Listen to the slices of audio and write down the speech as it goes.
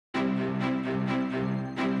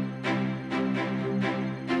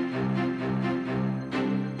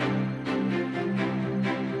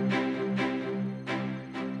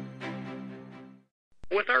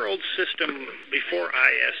With our old system before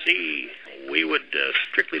ISE, we would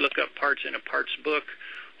strictly look up parts in a parts book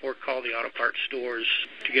or call the auto parts stores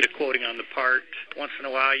to get a quoting on the part. Once in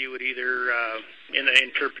a while, you would either, in the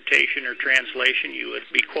interpretation or translation, you would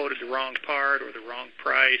be quoted the wrong part or the wrong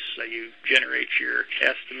price. You generate your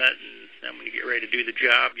estimate, and then when you get ready to do the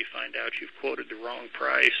job, you find out you've quoted the wrong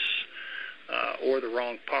price or the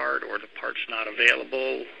wrong part, or the part's not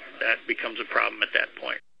available. That becomes a problem at that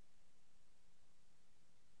point.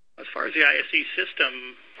 As far as the ISE system,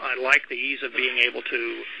 I like the ease of being able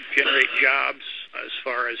to generate jobs as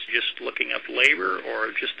far as just looking up labor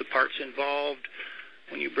or just the parts involved.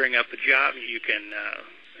 When you bring up a job, you can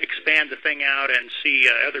expand the thing out and see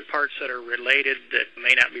other parts that are related that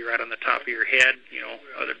may not be right on the top of your head,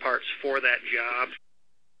 other parts for that job.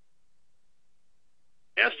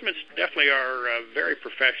 Estimates definitely are very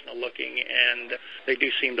professional looking, and they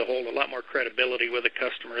do seem to hold a lot more credibility with a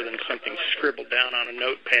customer than something scribbled down on a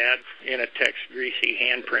notepad in a text, greasy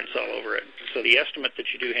handprints all over it. So the estimate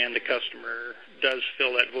that you do hand the customer does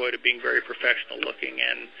fill that void of being very professional looking,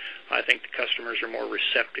 and I think the customers are more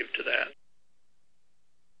receptive to that.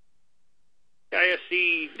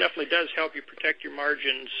 ISE definitely does help you protect your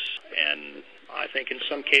margins, and I think in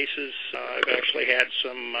some cases I've actually had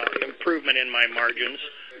some improvement in my margins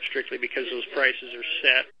strictly because those prices are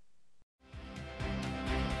set.